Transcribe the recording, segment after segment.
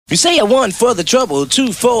You say a one for the trouble,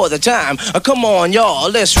 two for the time. Come on,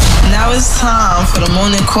 y'all, let's... Now it's time for the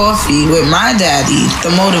morning coffee with my daddy, the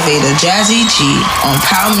motivator, Jazzy G, on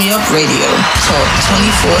Power Me Up Radio. Talk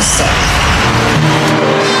 24/7.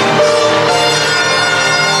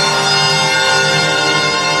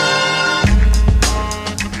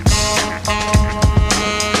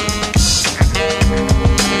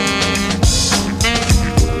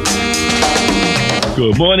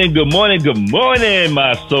 Good morning, good morning, good morning,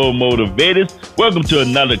 my soul motivators. Welcome to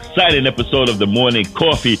another exciting episode of the Morning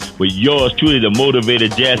Coffee with yours truly, the motivator,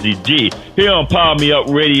 Jazzy G. Here on Power Me Up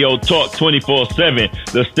Radio, Talk 24/7,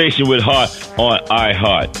 the station with heart on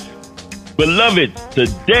iHeart. Beloved,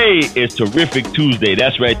 today is Terrific Tuesday.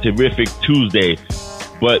 That's right, Terrific Tuesday.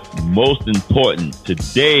 But most important,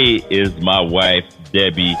 today is my wife,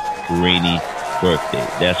 Debbie Rainey's birthday.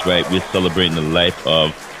 That's right, we're celebrating the life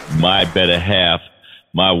of my better half,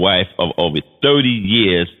 my wife of over 30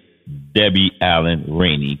 years, Debbie Allen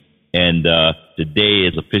Rainey. And today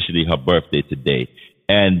is officially her birthday today.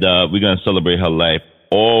 And we're going to celebrate her life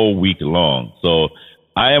all week long. So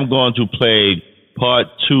I am going to play part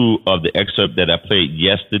 2 of the excerpt that I played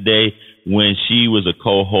yesterday when she was a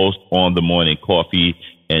co-host on the Morning Coffee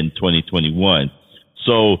in 2021.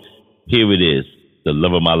 So here it is, the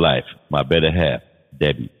love of my life, my better half,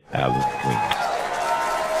 Debbie Allen Rainey.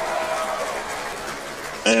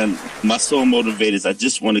 And my soul motivators, I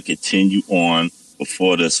just want to continue on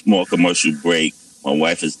before the small commercial break. My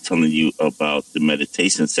wife is telling you about the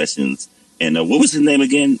meditation sessions. And what was his name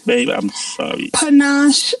again, babe? I'm sorry.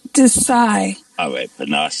 Panache Desai. All right,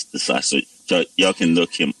 Panache Desai. So y'all can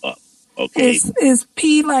look him up, okay? It's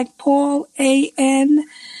P like Paul, A-N-A-C-H-E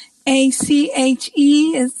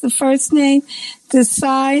is the first name.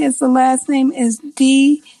 Desai is the last name, is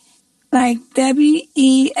D like Debbie,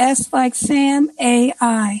 E-S like Sam,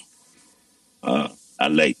 A-I. I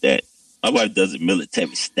like that. My wife does it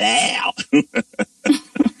military style.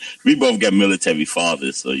 We both got military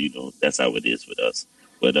fathers, so, you know, that's how it is with us.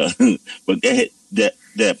 But go ahead,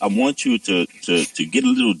 Deb, I want you to get a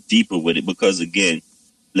little deeper with it because, again,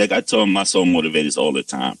 like I tell my soul motivators all the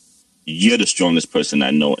time, you're the strongest person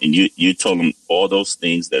I know, and you told them all those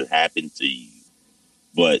things that happened to you.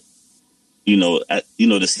 But you know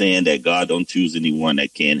the saying that God don't choose anyone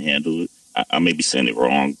that can't handle it. I may be saying it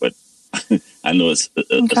wrong, but I know it's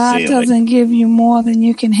a God saying doesn't give you more than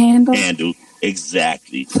you can handle.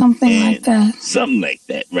 Exactly. Something like that. Something like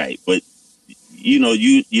that, right? But you know,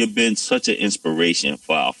 you've been such an inspiration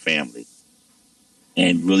for our family,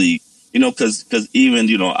 and really, you know, because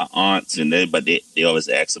even our aunts and everybody, they always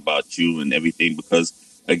ask about you and everything because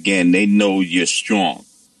again they know you're strong,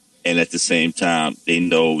 and at the same time they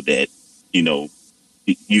know that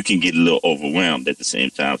you can get a little overwhelmed at the same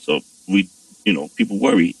time. So people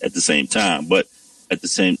worry at the same time, but at the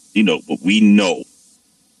same, but we know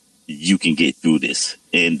you can get through this.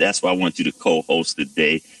 And that's why I want you to co-host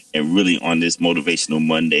today and really on this Motivational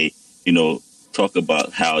Monday, talk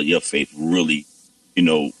about how your faith really,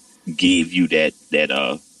 gave you that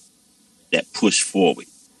push forward.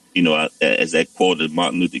 As that quote of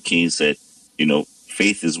Martin Luther King said,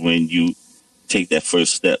 faith is when you take that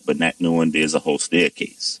first step, but not knowing there's a whole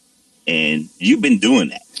staircase. And you've been doing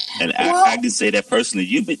that. And I can say that personally,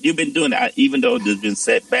 you've been doing that, even though there's been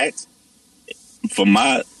setbacks. From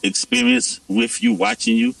my experience with you,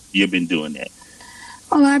 watching you, you've been doing that.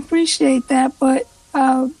 Well, I appreciate that, but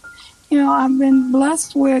I've been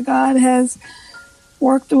blessed where God has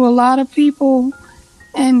worked through a lot of people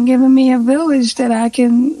and given me a village that I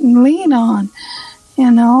can lean on.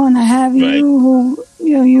 And I have you who,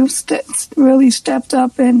 you've really stepped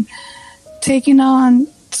up and taken on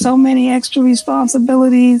so many extra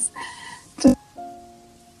responsibilities to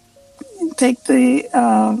take the,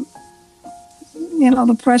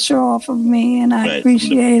 the pressure off of me, and I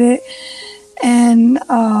appreciate it. And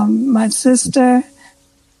my sister,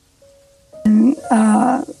 and,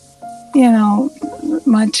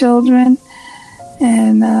 my children,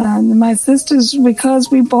 and my sisters, because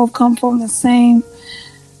we both come from the same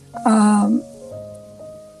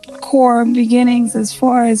core beginnings as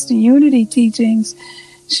far as the unity teachings.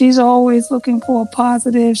 She's always looking for a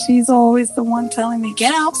positive. She's always the one telling me,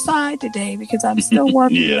 get outside today, because I'm still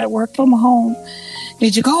working. I work from home.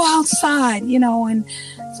 Did you go outside? And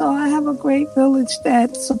so I have a great village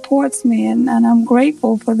that supports me, and I'm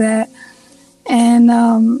grateful for that. And,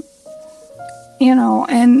 and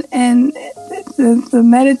the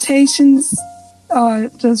meditations are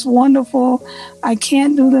just wonderful. I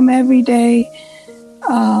can't do them every day,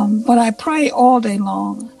 but I pray all day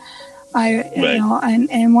long.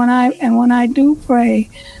 And when I do pray,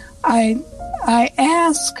 I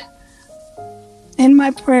ask in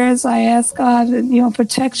my prayers, I ask God,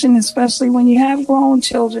 protection, especially when you have grown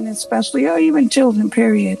children, especially, or even children,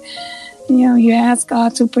 period. You ask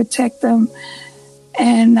God to protect them.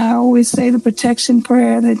 And I always say the protection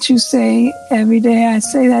prayer that you say every day. I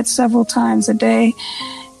say that several times a day,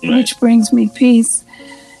 which brings me peace.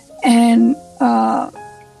 And,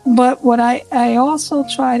 but what I also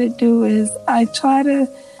try to do is I try to,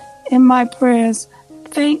 in my prayers,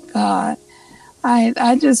 thank God.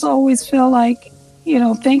 I just always feel like,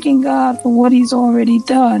 thanking God for what he's already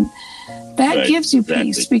done. That gives you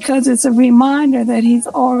peace, because it's a reminder that he's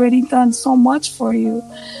already done so much for you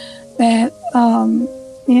that,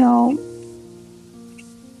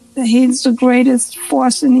 that he's the greatest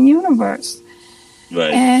force in the universe.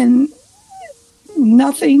 Right. And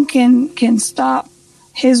nothing can stop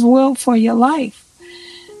his will for your life.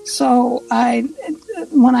 So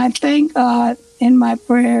when I thank God in my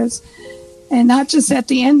prayers, and not just at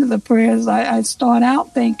the end of the prayers, I start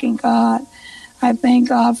out thanking God. I thank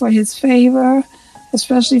God for his favor,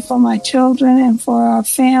 especially for my children and for our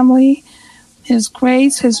family, his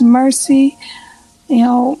grace, his mercy,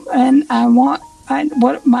 and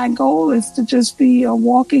what my goal is to just be a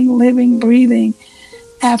walking, living, breathing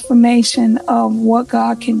affirmation of what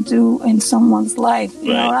God can do in someone's life.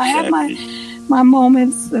 I have my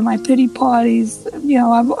moments and my pity parties.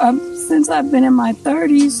 Since I've been in my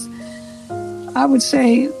 30s, I would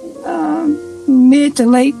say mid to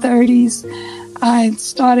late 30s, I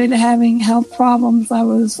started having health problems. I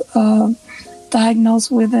was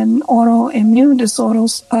diagnosed with an autoimmune disorder,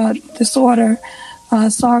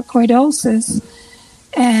 sarcoidosis.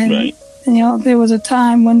 And, there was a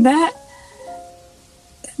time when that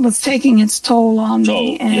was taking its toll on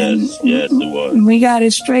me. And yes, it was. We got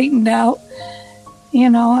it straightened out,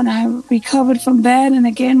 and I recovered from that, and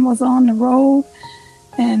again was on the road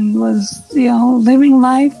and was, living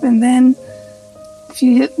life. And then a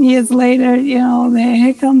few years later,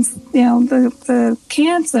 here comes, the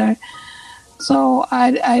cancer. So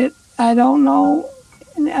I don't know.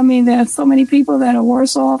 I mean, there are so many people that are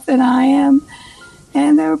worse off than I am.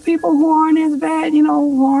 And there are people who aren't as bad,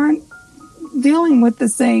 who aren't dealing with the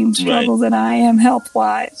same struggles that I am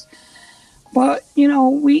health-wise. But,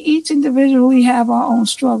 we each individually have our own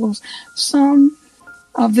struggles. Some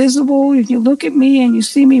are visible. If you look at me and you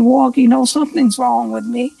see me walk, something's wrong with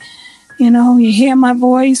me. You hear my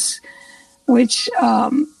voice, which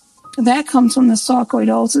that comes from the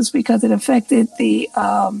sarcoidosis because it affected the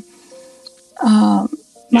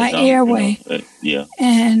my airway.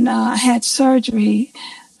 And I had surgery,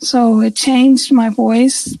 so it changed my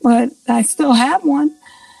voice, but I still have one.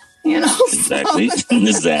 Exactly.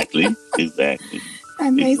 I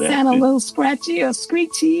may sound a little scratchy or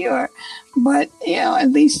screechy, but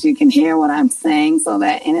at least you can hear what I'm saying. So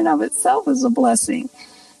that in and of itself is a blessing.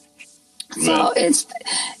 So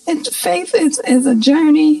faith is a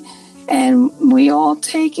journey, and we all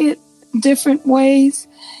take it different ways,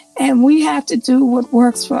 and we have to do what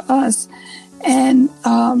works for us. And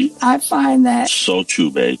I find that so true,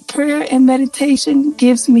 babe. Prayer and meditation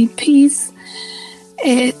gives me peace.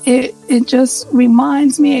 It just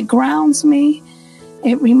reminds me, it grounds me.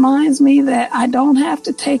 It reminds me that I don't have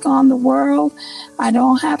to take on the world. I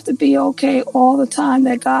don't have to be okay all the time,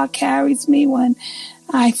 that God carries me when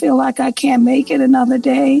I feel like I can't make it another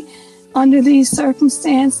day under these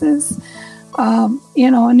circumstances.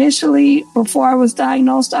 Initially, before I was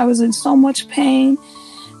diagnosed, I was in so much pain.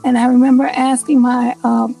 And I remember asking my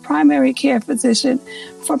primary care physician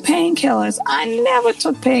for painkillers. I never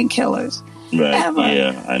took painkillers. Right. Ever.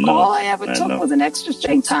 Yeah, I know. All I ever took was an extra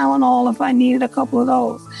strength Tylenol if I needed a couple of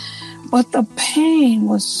those. But the pain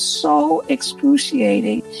was so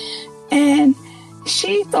excruciating. And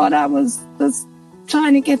she thought I was just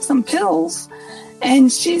trying to get some pills.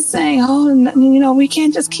 And she's saying, we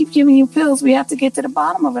can't just keep giving you pills. We have to get to the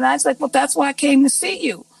bottom of it. And I was like, well, that's why I came to see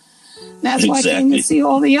you. That's why I came to see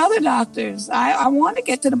all the other doctors. I want to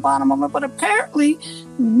get to the bottom of it, but apparently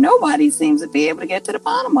nobody seems to be able to get to the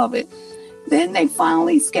bottom of it. Then they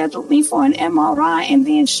finally scheduled me for an MRI, and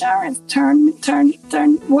the insurance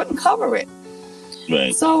wouldn't cover it.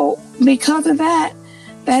 Right. So because of that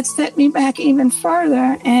set me back even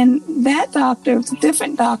further. And that doctor, it was a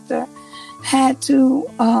different doctor, had to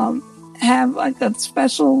have like a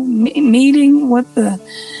special meeting with the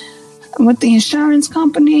insurance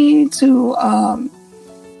company to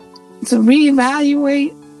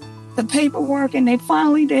reevaluate the paperwork, and they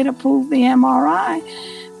finally did approve the MRI.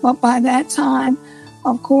 But by that time,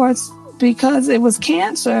 of course, because it was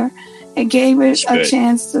cancer, it gave it a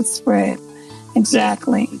chance to spread.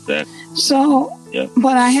 Exactly. So,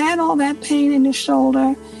 but I had all that pain in the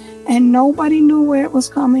shoulder, and nobody knew where it was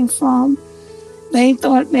coming from. they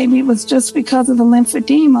thought maybe it was just because of the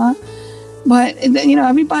lymphedema. But,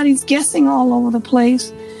 everybody's guessing all over the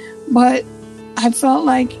place. But I felt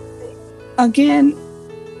like, again,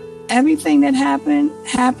 everything that happened.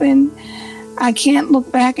 I can't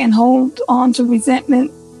look back and hold on to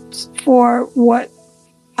resentment for what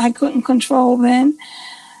I couldn't control then.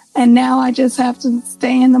 And now I just have to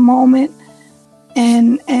stay in the moment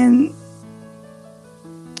and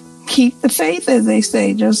keep the faith, as they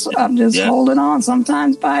say. I'm just holding on,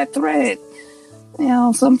 sometimes by a thread,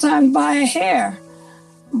 sometimes by a hair.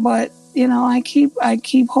 But, I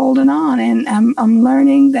keep holding on, and I'm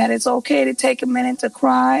learning that it's okay to take a minute to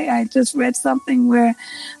cry. I just read something where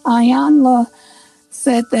Ayanla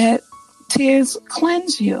said that tears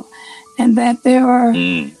cleanse you, and that there are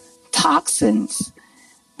toxins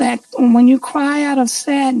that when you cry out of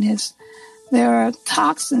sadness, there are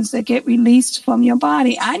toxins that get released from your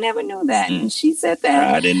body. I never knew that. And she said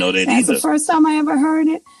that. I didn't know that That's either. the first time I ever heard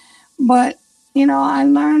it. But, I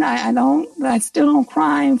learned I still don't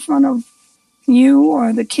cry in front of you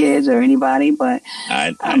or the kids or anybody, but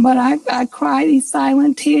I cry these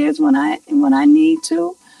silent tears when I need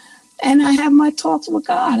to. And I have my talks with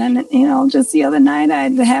God. And, just the other night I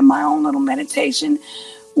had my own little meditation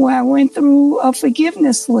where I went through a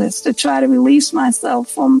forgiveness list to try to release myself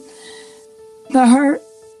from the hurt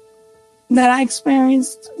that I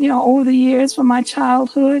experienced, over the years from my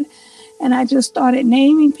childhood. And I just started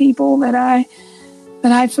naming people that I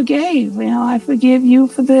forgave. I forgive you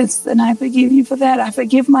for this, and I forgive you for that. I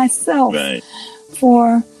forgive myself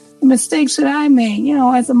for the mistakes that I made.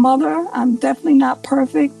 As a mother, I'm definitely not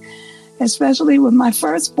perfect, especially with my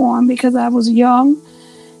firstborn, because I was young.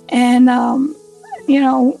 And,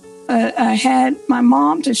 I had my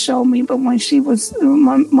mom to show me, but when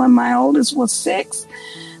my oldest was 6,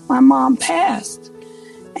 my mom passed.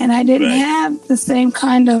 And I didn't have the same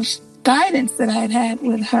kind of guidance that I'd had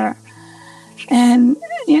with her. And,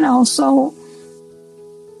 so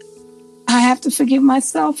I have to forgive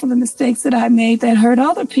myself for the mistakes that I made that hurt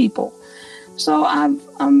other people. So I'm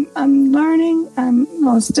learning.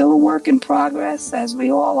 I'm still a work in progress, as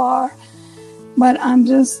we all are. But I'm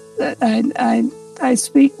just, I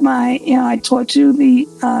speak I taught you the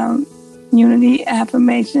unity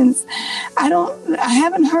affirmations. I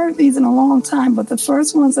haven't heard these in a long time, but the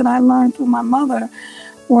first ones that I learned through my mother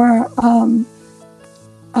were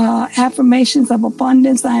affirmations of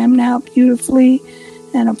abundance. I am now beautifully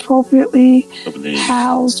and appropriately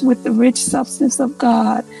housed with the rich substance of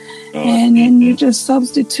God. And then you just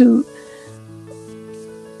substitute,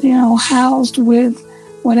 housed with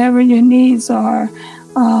whatever your needs are.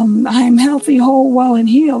 I am healthy, whole, well, and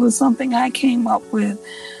healed is something I came up with.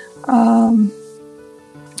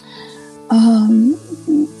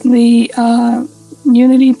 The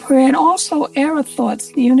unity prayer, and also error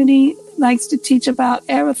thoughts. Unity likes to teach about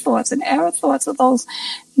error thoughts, and error thoughts are those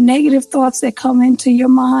negative thoughts that come into your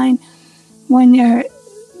mind when you're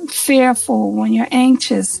fearful, when you're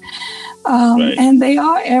anxious. And they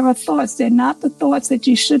are error thoughts. They're not the thoughts that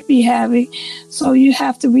you should be having. So you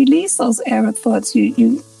have to release those error thoughts.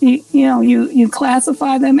 You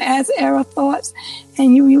classify them as error thoughts,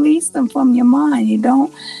 and you release them from your mind. You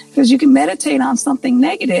don't, because you can meditate on something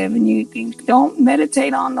negative, and you don't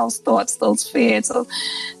meditate on those thoughts, those fears. So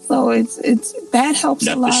it's that helps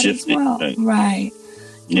a lot as well. Right.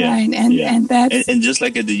 Yeah. Right. And that's and just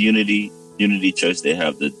like at the Unity Church, they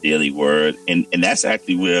have the daily word, and that's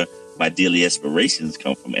actually where my daily aspirations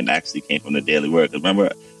come from, and actually came from the daily word. Because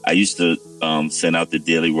remember, I used to send out the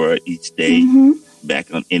daily word each day back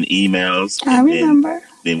in emails. I remember.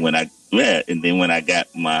 Then when I got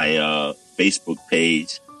my Facebook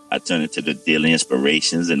page, I turned it to the daily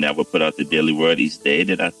inspirations, and I would put out the daily word each day.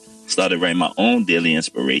 Then I started writing my own daily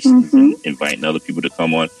inspirations and inviting other people to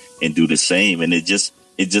come on and do the same. And it just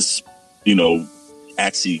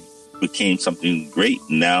actually became something great.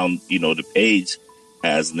 Now, the page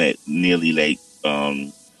has nearly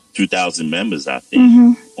 2,000 members, I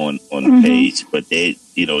think, on the page. But they're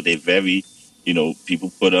very,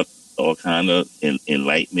 people put up all kind of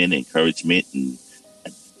enlightenment, encouragement, and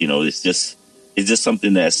it's just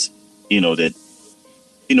something that's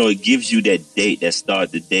it gives you that date, that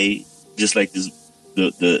start the day, just like this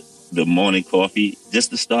the morning coffee, just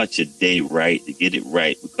to start your day right, to get it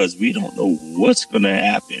right, because we don't know what's going to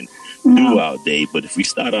happen through our day. But if we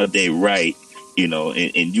start our day right,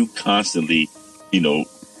 and you constantly,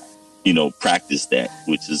 practice that,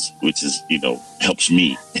 which is helps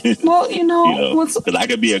me. Well, because I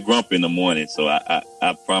could be a grump in the morning. So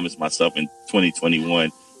I promised myself in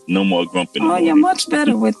 2021, no more grump in the morning. You're much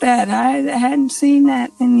better with that. I hadn't seen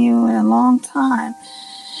that in you in a long time.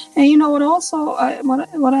 And you know what? Also,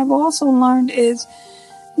 what I've also learned is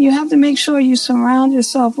you have to make sure you surround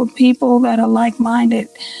yourself with people that are like-minded,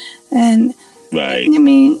 and right. I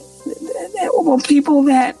mean, well, people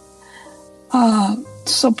that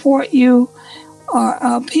support you,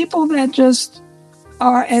 or people that just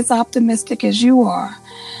are as optimistic as you are.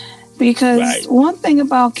 Because one thing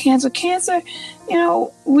about cancer, you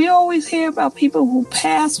know, we always hear about people who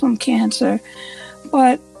pass from cancer,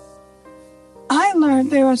 but I learned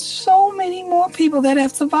there are so many more people that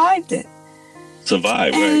have survived it.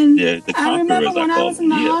 Survived, and right? Yeah, the I remember when I was in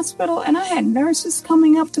the yeah. hospital, and I had nurses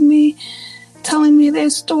coming up to me, telling me their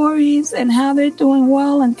stories and how they're doing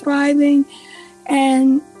well and thriving.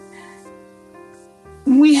 And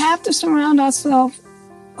we have to surround ourselves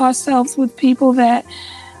with people that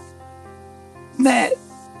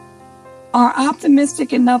are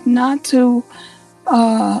optimistic enough not to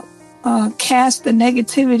cast the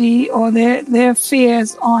negativity or their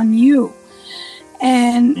fears on you.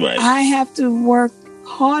 And I have to work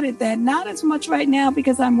hard at that. Not as much right now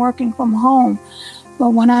because I'm working from home,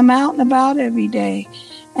 but when I'm out and about every day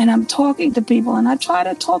and I'm talking to people, and I try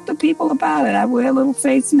to talk to people about it. I wear a little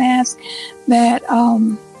face mask that,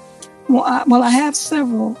 I have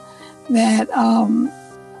several that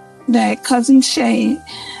Cousin Shay,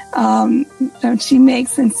 she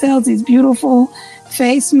makes and sells these beautiful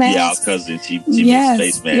face masks. Yeah, our cousin, she makes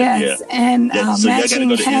face masks. Yes, yeah. And so matching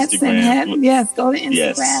go to hats Instagram. and hats. Yes, go to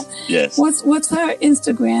Instagram. Yes. What's her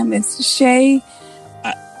Instagram? It's Shay.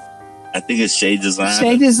 I think it's Shay Design.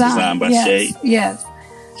 Shay Design. Designed by Shay. Yes.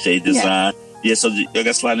 Shay Design. Yeah, so you got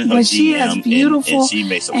to slide in her but DM. She has beautiful, and she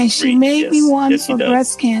makes some and she made me one for does.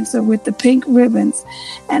 breast cancer with the pink ribbons.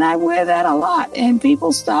 And I wear that a lot. And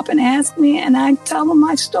people stop and ask me, and I tell them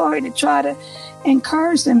my story to try to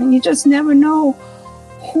encourage them. And you just never know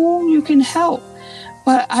who you can help.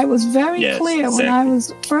 But I was very clear when I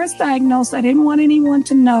was first diagnosed. I didn't want anyone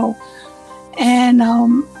to know. And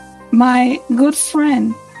my good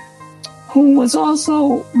friend, who was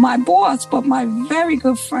also my boss, but my very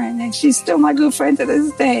good friend, and she's still my good friend to this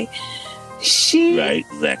day. She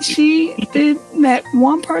did let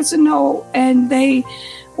one person know, and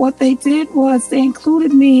what they did was they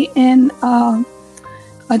included me in a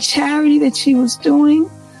charity that she was doing,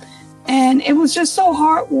 and it was just so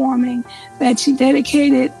heartwarming that she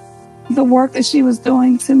dedicated the work that she was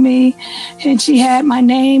doing to me, and she had my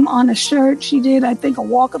name on a shirt. She did, I think, a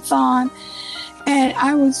walkathon. And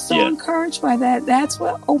I was so encouraged by that. That's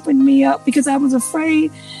what opened me up, because I was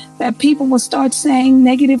afraid that people would start saying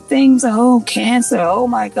negative things. Oh, cancer. Oh,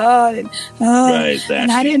 my God. And,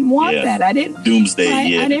 and I didn't want that. I didn't.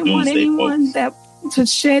 Doomsday. I didn't want anyone to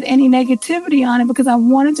shed any negativity on it, because I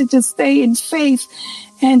wanted to just stay in faith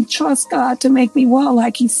and trust God to make me well,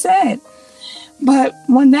 like He said. But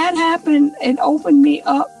when that happened, it opened me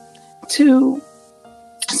up to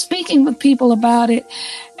speaking with people about it.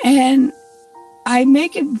 And I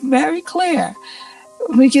make it very clear,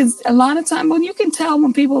 because a lot of times, well, you can tell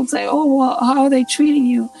when people say, oh, well, how are they treating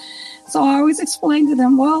you? So I always explain to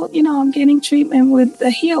them, well, you know, I'm getting treatment with the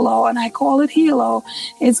Helo, and I call it Helo.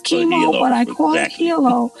 It's chemo, but I call it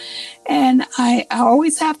Helo. And I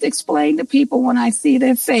always have to explain to people when I see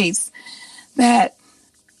their face that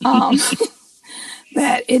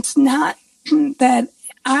that it's not, that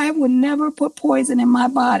I would never put poison in my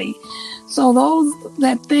body. So those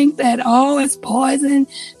that think that, oh, it's poison,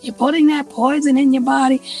 you're putting that poison in your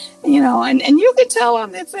body, you know, and you can tell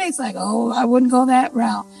on their face, like, oh, I wouldn't go that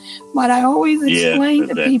route. But I always explain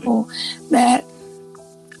to people that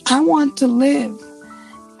I want to live,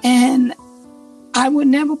 and I would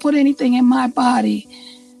never put anything in my body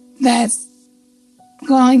that's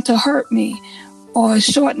going to hurt me or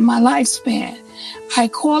shorten my lifespan. I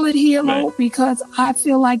call it Helo because I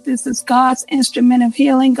feel like this is God's instrument of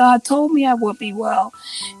healing. God told me I would be well.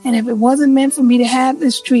 And if it wasn't meant for me to have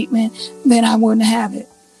this treatment, then I wouldn't have it.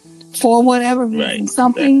 For whatever reason.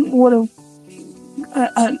 Something would have,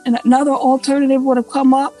 another alternative would have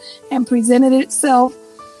come up and presented itself.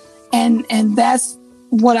 And that's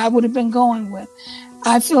what I would have been going with.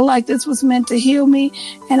 I feel like this was meant to heal me.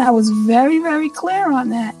 And I was very, very clear on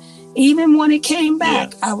that. Even when it came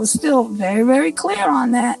back, I was still very, very clear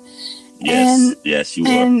on that. Yes, you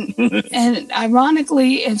were. And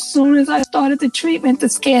ironically, as soon as I started the treatment, the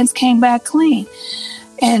scans came back clean.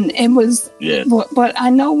 And it was, but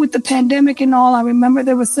I know with the pandemic and all, I remember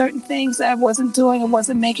there were certain things that I wasn't doing. I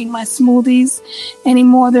wasn't making my smoothies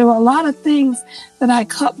anymore. There were a lot of things that I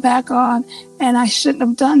cut back on, and I shouldn't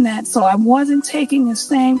have done that. So I wasn't taking the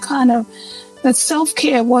same kind of, the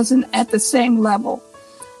self-care wasn't at the same level.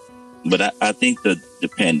 But I think the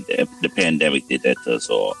pandemic did that to us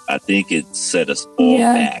all. I think it set us all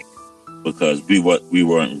back. because we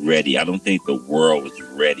weren't ready. I don't think the world was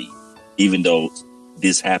ready, even though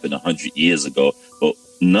this happened 100 years ago. But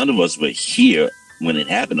none of us were here when it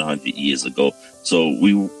happened 100 years ago. So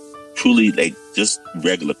we truly, like, just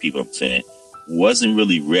regular people, I'm saying, wasn't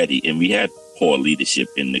really ready. And we had poor leadership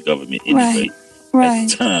in the government anyway at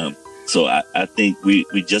the time. So I think we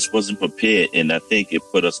just wasn't prepared. And I think it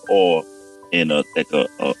put us all in a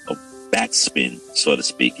backspin, so to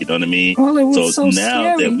speak. You know what I mean? Well, it was so now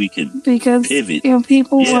scary that we can because pivot,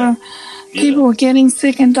 people were getting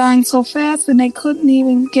sick and dying so fast, and they couldn't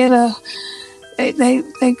even get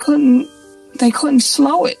they couldn't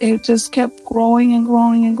slow it. It just kept growing and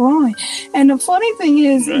growing and growing. And the funny thing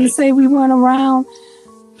is, you say we weren't around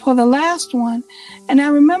for the last one, and I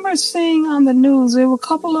remember seeing on the news there were a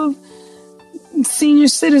couple of senior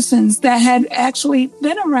citizens that had actually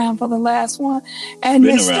been around for the last one, and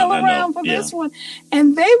they're still around for this one,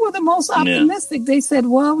 and they were the most optimistic. They said,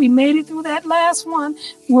 well, we made it through that last one,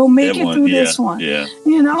 we'll make it through this one.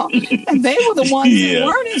 You know, and they were the ones that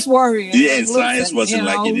weren't as worried. And science wasn't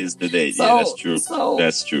like it is today. So, that's true.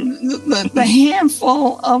 That's true. The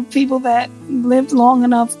handful of people that lived long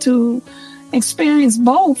enough to experience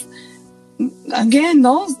both, again,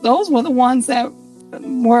 those were the ones that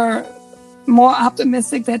were more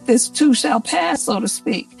optimistic that this too shall pass, so to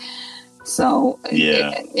speak. So but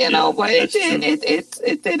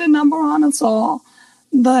it did a number on us all.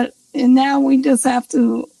 But now we just have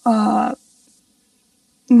to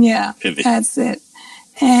pivot. That's it.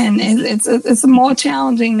 And it's more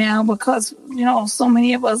challenging now because so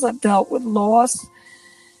many of us have dealt with loss,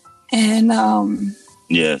 and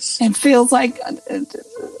and feels like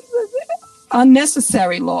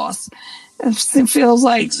unnecessary loss. It feels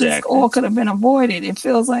like this all could have been avoided. It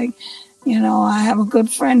feels like, I have a good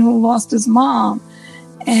friend who lost his mom,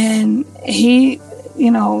 and he's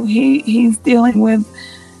dealing with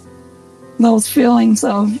those feelings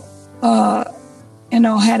of, had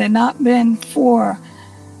it not been for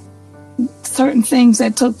certain things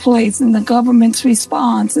that took place in the government's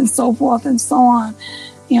response and so forth and so on,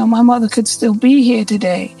 my mother could still be here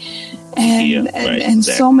today. And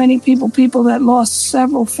so many people that lost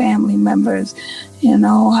several family members.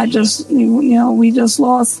 I just, we just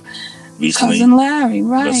lost recently, cousin Larry,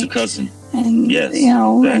 right? Lost a cousin. And,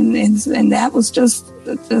 and that was just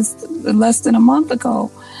less than a month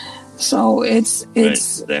ago. So it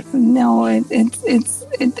takes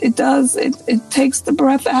the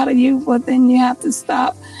breath out of you, but then you have to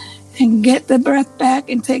stop and get the breath back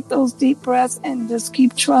and take those deep breaths and just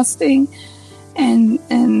keep trusting and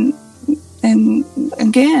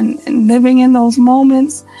again, and living in those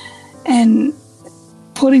moments and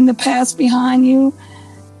putting the past behind you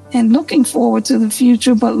and looking forward to the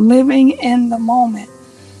future, but living in the moment.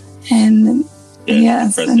 And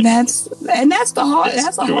and that's the hard.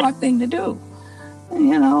 That's a hard thing to do.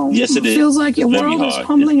 Yes, it feels like your world is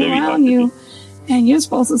crumbling around you, and you're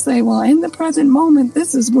supposed to say, "Well, in the present moment,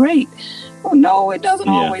 this is great." Well, no, it doesn't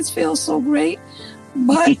always feel so great.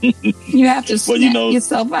 But you have to snap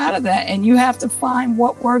yourself out of that, and you have to find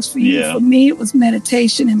what works for you. For me, it was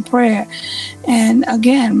meditation and prayer. And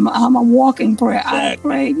again, I'm a walking prayer. I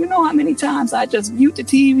pray. You know how many times I just mute the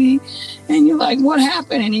TV, and you're like, "What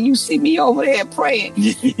happened?" And then you see me over there praying.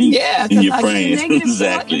 Yeah, because I get a negative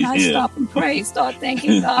thought, and I stop and pray, start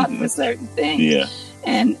thanking God for certain things.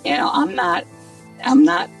 And I'm not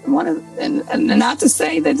one of, and not to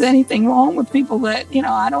say there's anything wrong with people that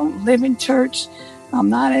I don't live in church. I'm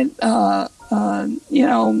not at,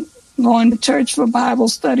 going to church for Bible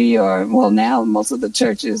study now most of the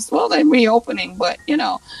churches, they're reopening, but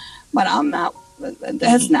I'm not,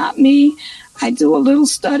 that's not me. I do a little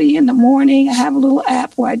study in the morning. I have a little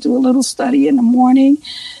app where I do a little study in the morning.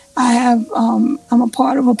 I'm a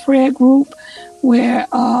part of a prayer group where,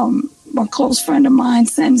 a close friend of mine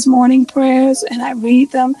sends morning prayers, and I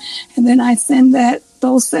read them, and then I send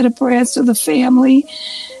those set of prayers to the family.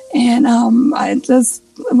 And I just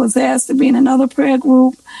was asked to be in another prayer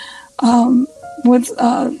group with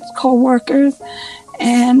co-workers,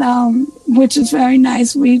 and which is very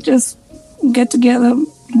nice. We just get together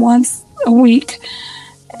once a week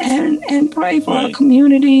and pray for our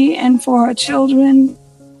community and for our children,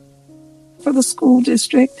 for the school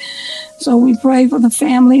district. So we pray for the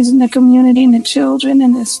families in the community and the children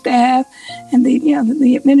and the staff and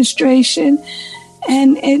the administration,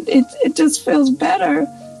 and it just feels better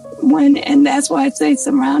and that's why I say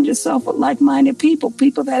surround yourself with like-minded people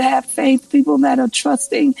that have faith, people that are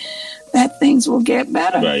trusting that things will get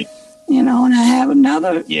better. Right. And I have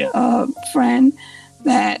another friend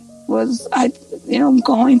that was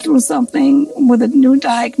going through something with a new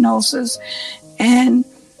diagnosis, and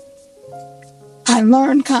I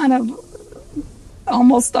learned kind of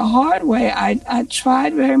almost the hard way. I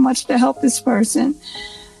tried very much to help this person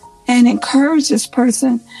and encourage this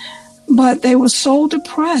person, but they were so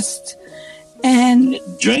depressed and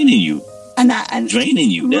draining you. And draining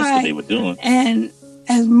you. That's right. what they were doing. And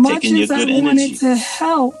as much Taking as I wanted energy. to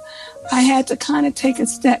help, I had to kind of take a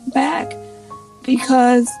step back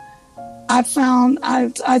because I found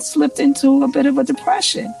I slipped into a bit of a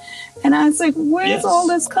depression. And I was like, where's all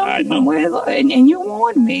this coming from? And you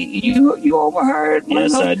warned me. You overheard one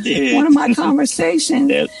of my conversations.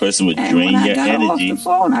 That person would drain when I your got energy. off the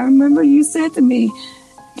phone, I remember you said to me,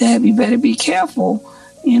 Deb, you better be careful.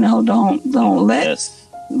 Don't let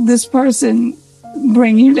this person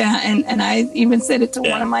bring you down. And I even said it to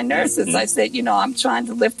one of my nurses. Mm-hmm. I said, I'm trying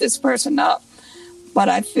to lift this person up, but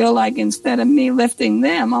I feel like instead of me lifting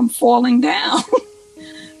them, I'm falling down.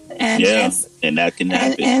 And that can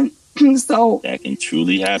happen. And so that can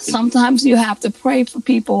truly happen. Sometimes you have to pray for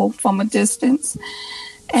people from a distance.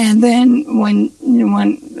 And then when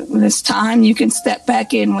it's time, you can step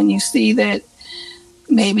back in when you see that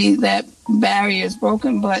maybe that barrier is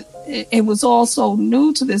broken, but it was also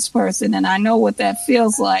new to this person, and I know what that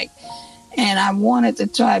feels like. And I wanted to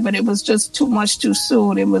try, but it was just too much too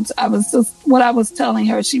soon. I was just what I was telling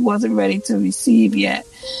her she wasn't ready to receive yet.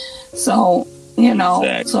 So,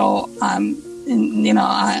 Exactly. so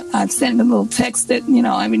I send a little text that,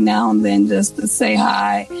 every now and then just to say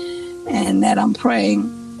hi and that I'm praying.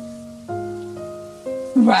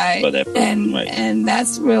 Right. And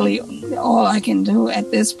that's really all I can do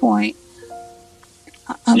at this point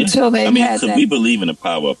until they had that. We believe in the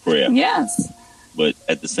power of prayer. Yes. But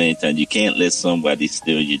at the same time, you can't let somebody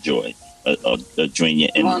steal your joy or drain your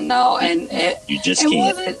energy. Well, no, and you just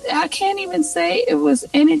can't. I can't even say it was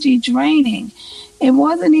energy draining. It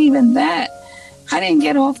wasn't even that. I didn't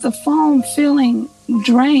get off the phone feeling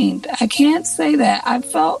drained. I can't say that. I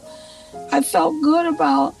felt good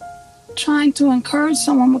about trying to encourage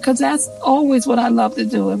someone because that's always what I love to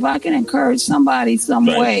do. If I can encourage somebody some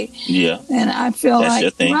way, then I feel that's like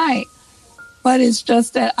your thing. Right. But it's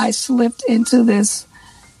just that I slipped into this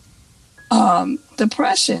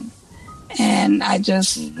depression, and I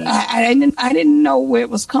just I didn't know where it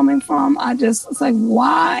was coming from. I just was like,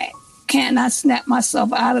 why can't I snap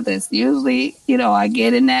myself out of this? Usually, I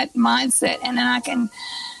get in that mindset, and then I can,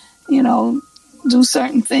 do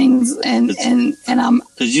certain things, and I'm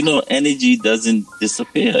because energy doesn't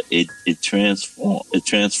disappear; it transforms. It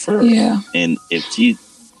transfers. Yeah. And if she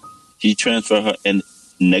transfer her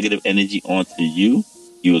negative energy onto you,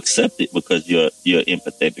 you accept it because you're an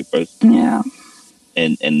empathetic person. Yeah.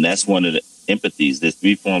 And that's one of the empathies. There's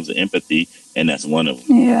 3 forms of empathy, and that's one of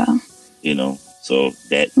them. Yeah. So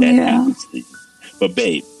that happens to you. But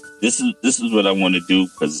babe, this is what I want to do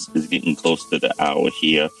because it's getting close to the hour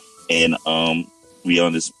here, and we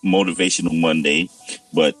on this motivational Monday.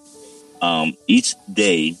 But each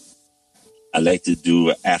day I like to do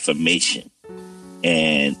an affirmation,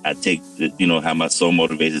 and I take how my soul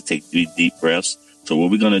motivates to take 3 deep breaths. So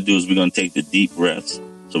what we're gonna do is we're gonna take the deep breaths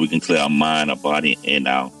so we can clear our mind, our body, and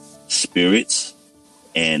our spirits.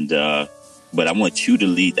 And but I want you to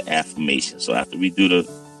lead the affirmation. So after we do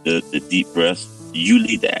the deep breaths, you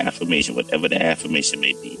lead the affirmation, whatever the affirmation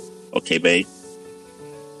may be. Okay, babe?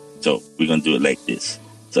 So we're going to do it like this.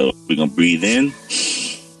 So we're going to breathe in.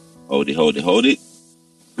 Hold it, hold it, hold it.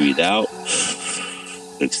 Breathe out.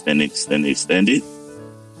 Extend it, extend it, extend it.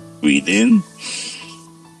 Breathe in.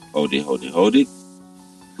 Hold it, hold it, hold it.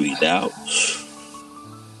 Breathe out.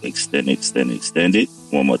 Extend it, extend it, extend it.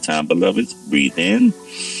 One more time, beloveds. Breathe in.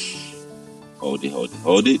 Hold it, hold it,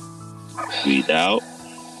 hold it. Breathe out.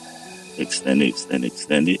 Extend it, extend it,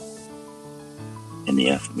 extend it. And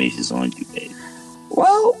the affirmation's on you, baby.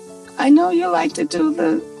 Well, I know you like to do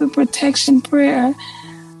the protection prayer.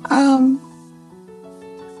 I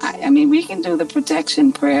mean, we can do the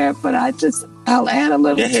protection prayer, but I'll add a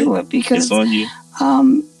little to it because it's on you.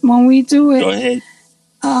 When we do it, go ahead.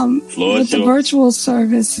 With the virtual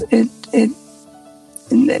service,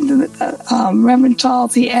 Reverend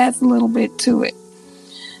Charles, he adds a little bit to it.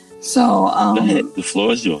 So go ahead. The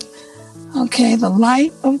floor is yours. Okay, the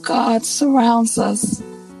light of God surrounds us.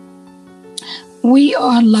 We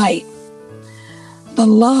are light. The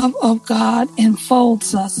love of God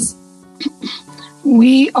enfolds us.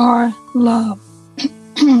 We are love.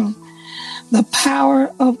 The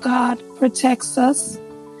power of God protects us.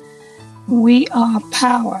 We are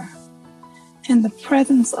power. And the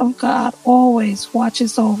presence of God always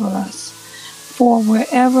watches over us. For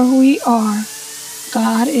wherever we are,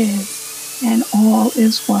 God is, and all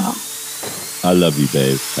is well. I love you,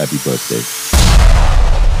 babe. Happy birthday.